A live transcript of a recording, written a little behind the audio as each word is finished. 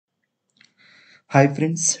Hi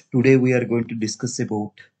friends, today we are going to discuss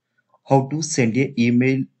about how to send a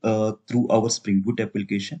email through our Spring Boot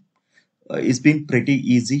application. It's been pretty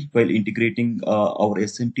easy while integrating our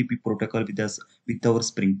SMTP protocol with our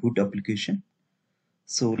Spring Boot application.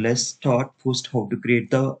 So let's start first how to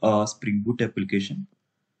create the Spring Boot application.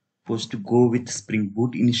 First to go with Spring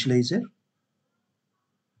Boot initializer.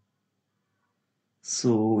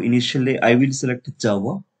 So initially I will select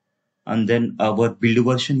Java and then our build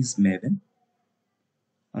version is Maven,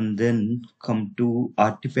 and then come to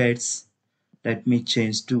artifacts. Let me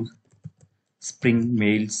change to Spring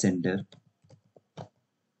Mail Sender,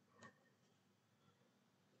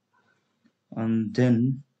 and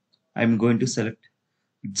then I'm going to select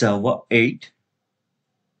Java 8.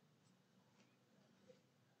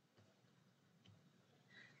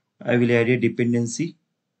 I will add a dependency,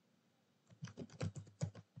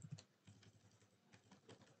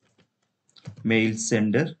 mail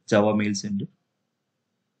sender, Java mail sender,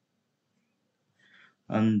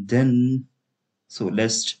 and then so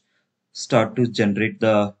let's start to generate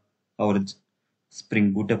the our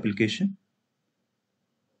Spring Boot application.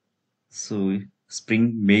 So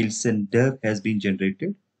Spring Mail Sender has been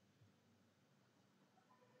generated.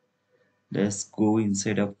 Let's go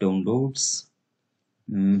inside of downloads,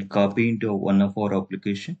 copy into one of our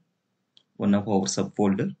application, one of our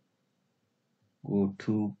subfolder. Go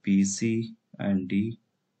to PC and D.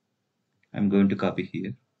 I'm going to copy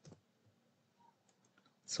here.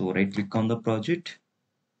 So right click on the project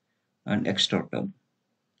and extract them.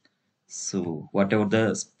 So whatever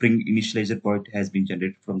the Spring initializer point has been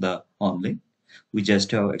generated from the online, we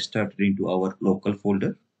just have extracted into our local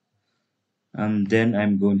folder, and then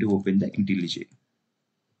I'm going to open the IntelliJ.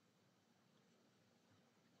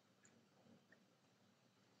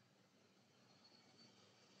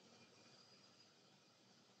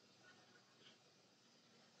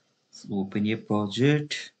 So open a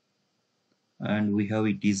project, and we have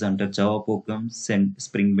it is under Java program send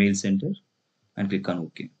Spring Mail Center, and click on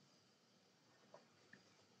OK.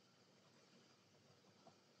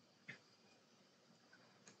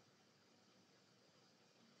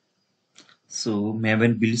 So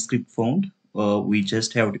Maven build script found. We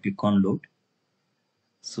just have to click on load.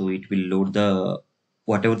 So it will load the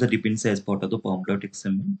whatever the dependency as part of the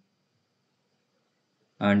pom.xml,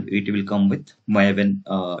 and it will come with Maven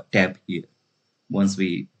tab here once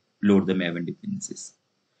we load the Maven dependencies.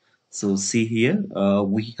 So see here,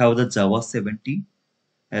 we have the Java 17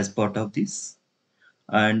 as part of this,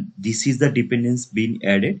 and this is the dependence being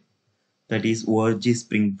added, that is org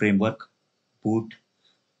Spring Framework boot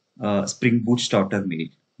Spring Boot starter mail.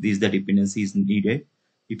 This is the dependency is needed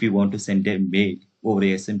if you want to send a mail over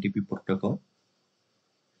a SMTP protocol.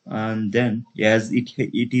 And then as it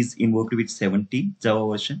is invoked with 17 Java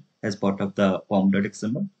version as part of the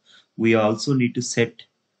pom.xml, we also need to set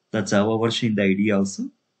the Java version in the IDE also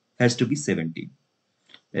has to be 17.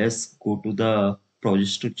 Let's go to the project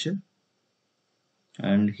structure,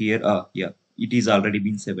 and here yeah, it is already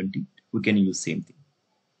been 17. We can use same thing.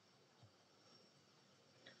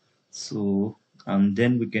 So and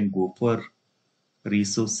then we can go for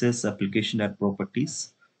resources, application and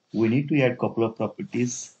properties. We need to add couple of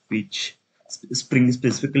properties which Spring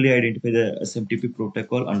specifically identify the SMTP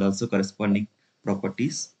protocol and also corresponding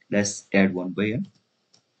properties. Let's add one by one.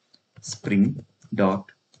 Spring dot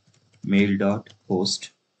mail dot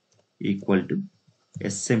host equal to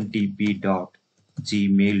smtp dot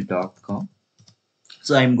gmail.com.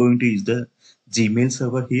 So I'm going to use the Gmail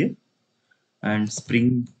server here, and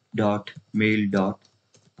spring dot mail dot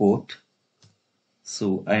port.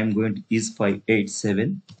 So I am going to use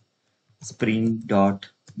 587. Spring dot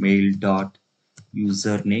mail dot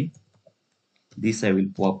username. This I will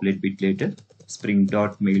populate bit later. Spring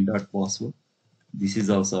dot mail dot password. This is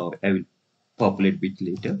also I will populate bit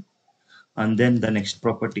later. And then the next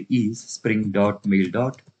property is spring dot mail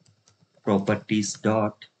dot properties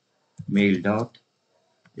dot mail dot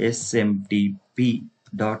smtp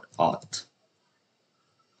dot auth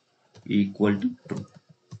equal to true,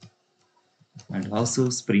 and also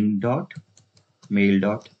spring dot mail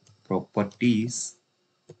dot properties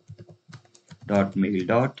dot mail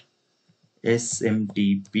dot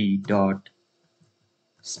smtp dot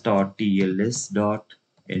start tls dot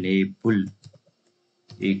enable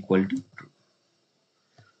equal to true.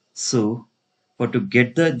 So for to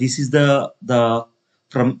get the this is the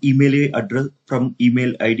from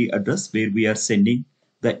email ID address where we are sending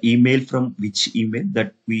the email, from which email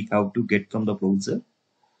that we have to get from the browser.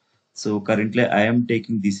 So currently I am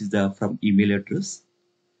taking this is the from email address.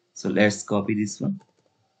 So let's copy this one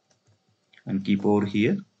and keep over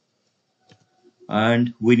here,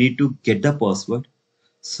 and we need to get the password.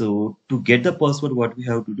 So to get the password, what we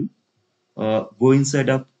have to do, go inside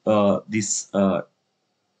of this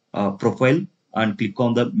profile and click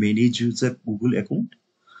on the manage user Google account.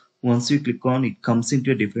 Once you click on, it comes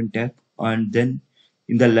into a different tab, and then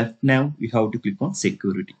in the left now you have to click on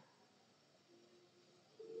security.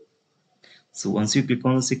 So once you click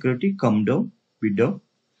on the security, come down, bit down.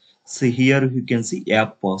 So here you can see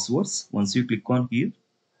app passwords. Once you click on here,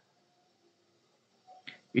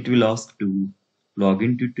 it will ask to log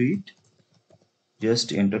into it.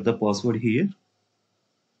 Just enter the password here.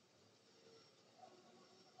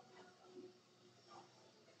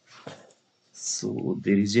 So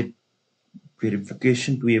there is a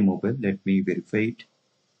verification to a mobile. Let me verify it.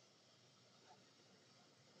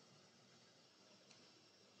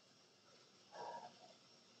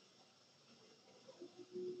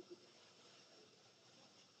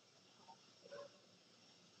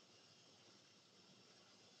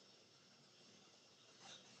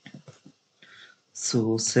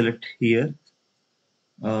 So select here,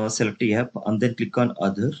 select the app, and then click on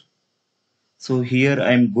other. So here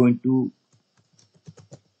I'm going to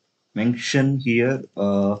mention here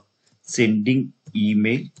sending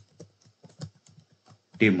email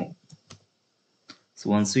demo.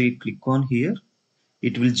 So once we click on here,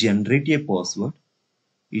 it will generate a password.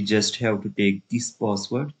 You just have to take this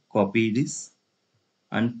password, copy this,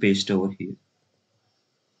 and paste over here.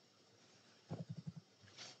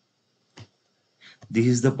 This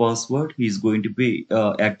is the password. Is going to be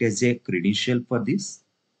act as a credential for this.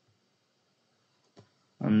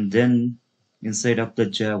 And then inside of the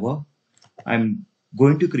Java, I'm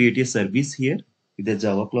going to create a service here with the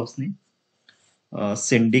Java class name.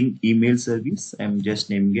 Sending email service. I'm just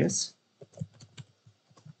naming as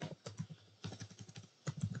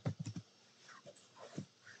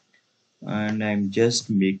and I'm just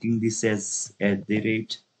making this as at the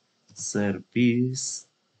rate service,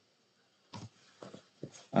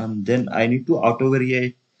 and then I need to auto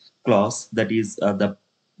a class that is the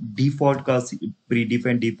default class,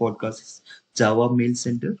 predefined default class is Java Mail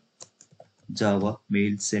Center, Java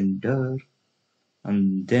Mail Center,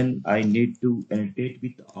 and then I need to annotate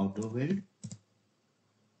with AutoWeld.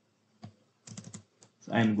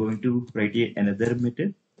 So I'm going to write another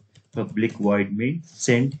method, public void main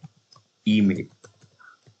send email.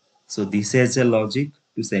 So this has a logic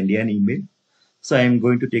to send an email. So I am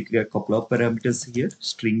going to take a couple of parameters here,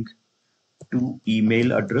 string to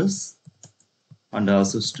email address, and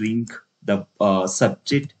also string the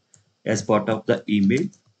subject as part of the email,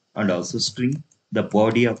 and also string the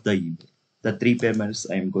body of the email. The three parameters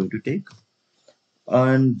I am going to take.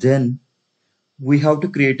 And then we have to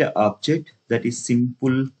create an object that is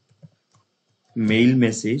simple mail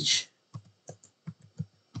message,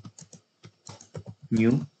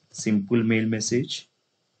 new simple mail message.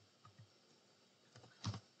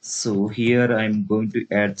 So here I'm going to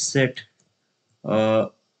add set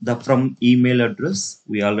the from email address.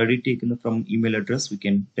 We already taken the from email address. We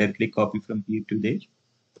can directly copy from here to there.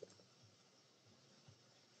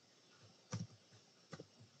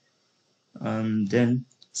 And then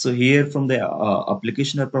so here from the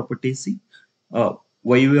application or properties, why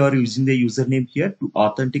we are using the username here to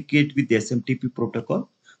authenticate with the SMTP protocol.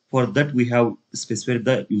 For that we have specified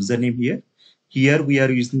the username here. Here we are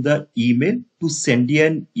using the email to send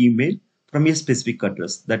an email from a specific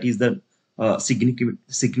address. That is the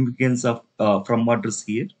significance of from address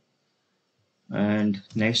here. And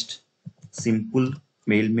next, simple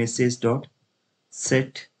mail message dot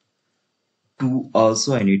set to,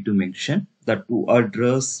 also I need to mention that to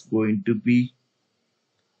address going to be,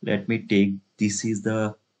 let me take, this is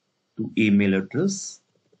the to email address.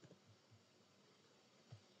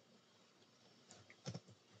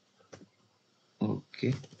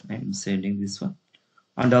 Okay, I'm sending this one.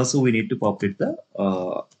 And also we need to populate the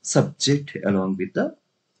subject along with the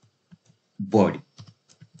body.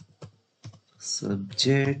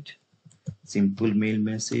 Subject simple mail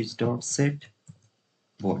message dot set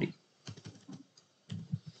body.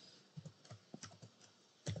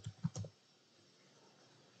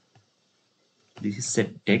 This is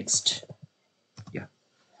set text. Yeah.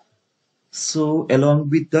 So along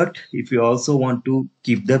with that, if you also want to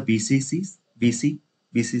keep the BCC,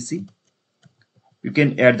 you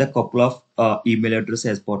can add the couple of email address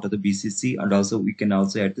as part of the BCC, and also we can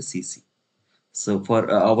also add the CC. So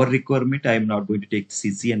for our requirement, I am not going to take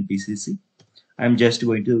CC and BCC. I'm just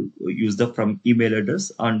going to use the from email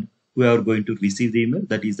address, and we are going to receive the email.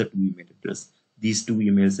 That is the two email address. These two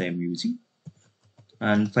emails I am using.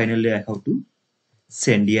 And finally, I have to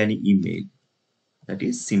send an email. That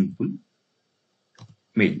is simple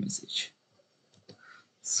mail message.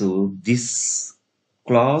 So this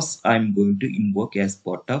class I'm going to invoke as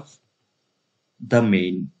part of the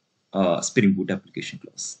main Spring Boot application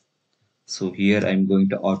class. So here I'm going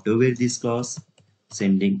to auto-ware this class,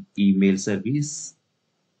 sending email service,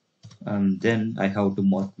 and then I have to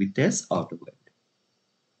mark with as auto-ware.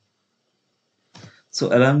 So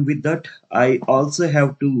along with that, I also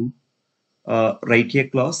have to write a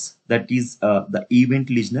class that is the event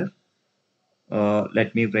listener.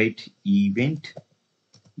 Let me write event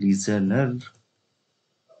listener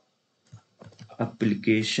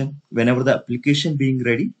application. Whenever the application being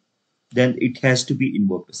ready, then it has to be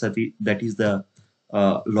invoked. So that is the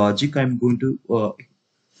logic I'm going to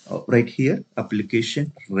write here.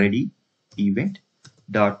 Application ready event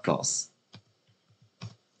dot class.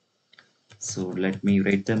 So let me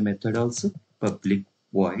write the method also. Public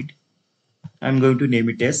void. I'm going to name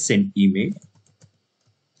it as send email.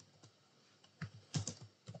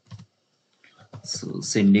 So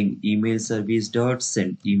sending email service dot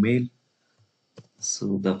send email.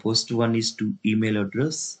 So the first one is to email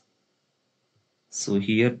address. So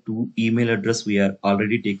here to email address we are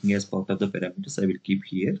already taking as part of the parameters. I will keep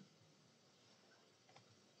here.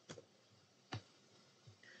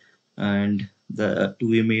 And the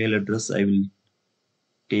to email address I will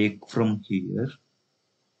take from here.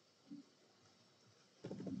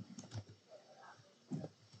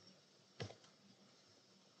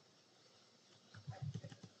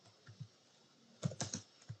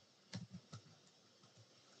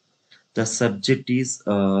 The subject is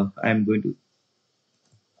I'm going to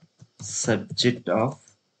subject of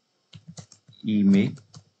email,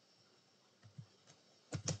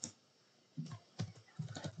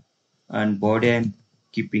 and body I'm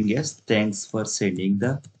keeping as thanks for sending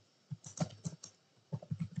the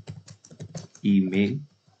email.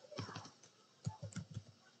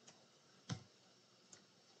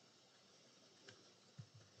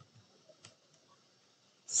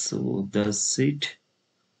 So that's it.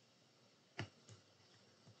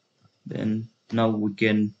 Then now we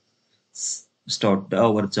can start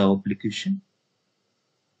our Java application.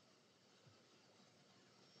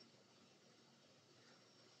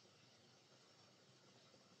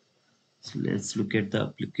 So let's look at the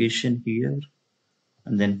application here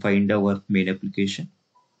and then find our main application.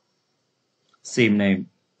 Same name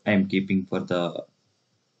I'm keeping for the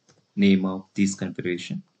name of this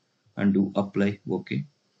configuration and do apply. Okay.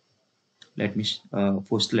 Let me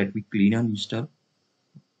first let me clean and install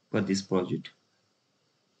for this project.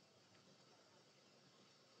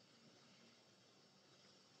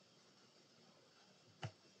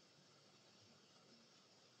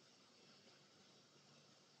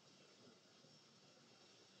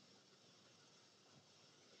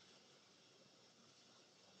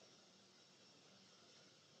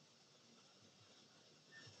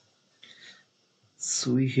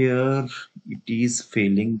 So here it is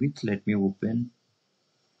failing with, let me open.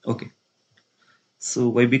 Okay. So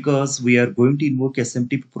why? Because we are going to invoke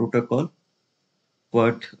SMTP protocol,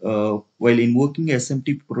 but while invoking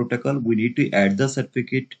SMTP protocol, we need to add the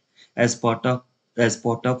certificate as part of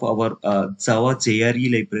our Java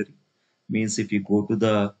JRE library. Means if you go to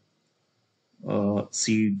the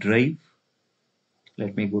C drive,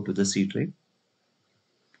 let me go to the C drive,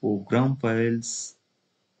 program files,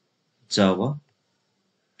 Java,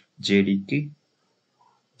 JDK,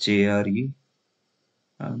 JRE,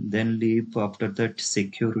 and then leave after that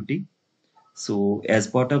security. So as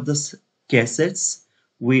part of the cassettes,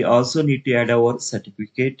 we also need to add our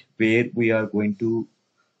certificate where we are going to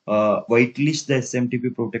whitelist the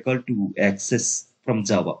SMTP protocol to access from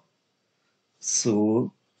Java.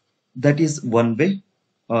 So that is one way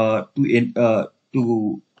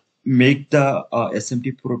to make the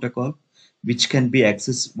SMTP protocol which can be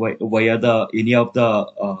accessed via the any of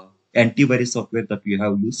the antivirus software that we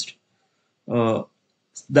have used. Uh,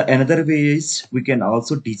 the another way is we can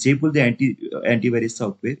also disable the antivirus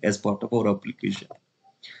software as part of our application.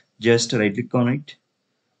 Just right click on it,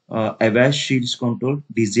 Avast Shields Control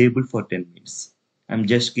disable for 10 minutes. I'm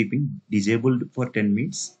just keeping disabled for 10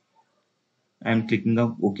 minutes. I'm clicking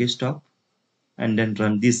on OK stop and then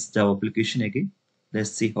run this Java application again.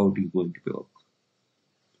 Let's see how it is going to work.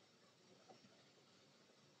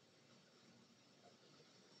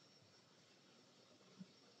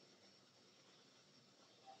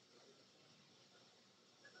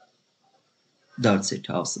 That's it.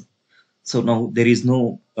 Awesome. So now there is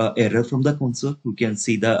no error from the console. You can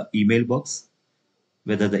see the email box,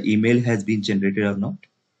 whether the email has been generated or not.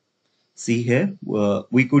 See here,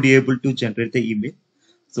 we could be able to generate the email.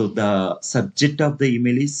 So the subject of the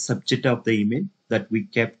email is subject of the email that we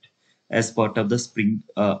kept as part of the Spring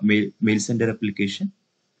mail sender application.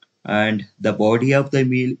 and the body of the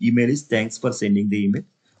email is thanks for sending the email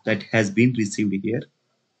that has been received here.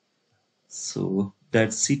 So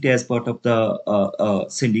that's it as part of the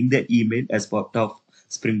sending the email as part of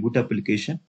Spring Boot application.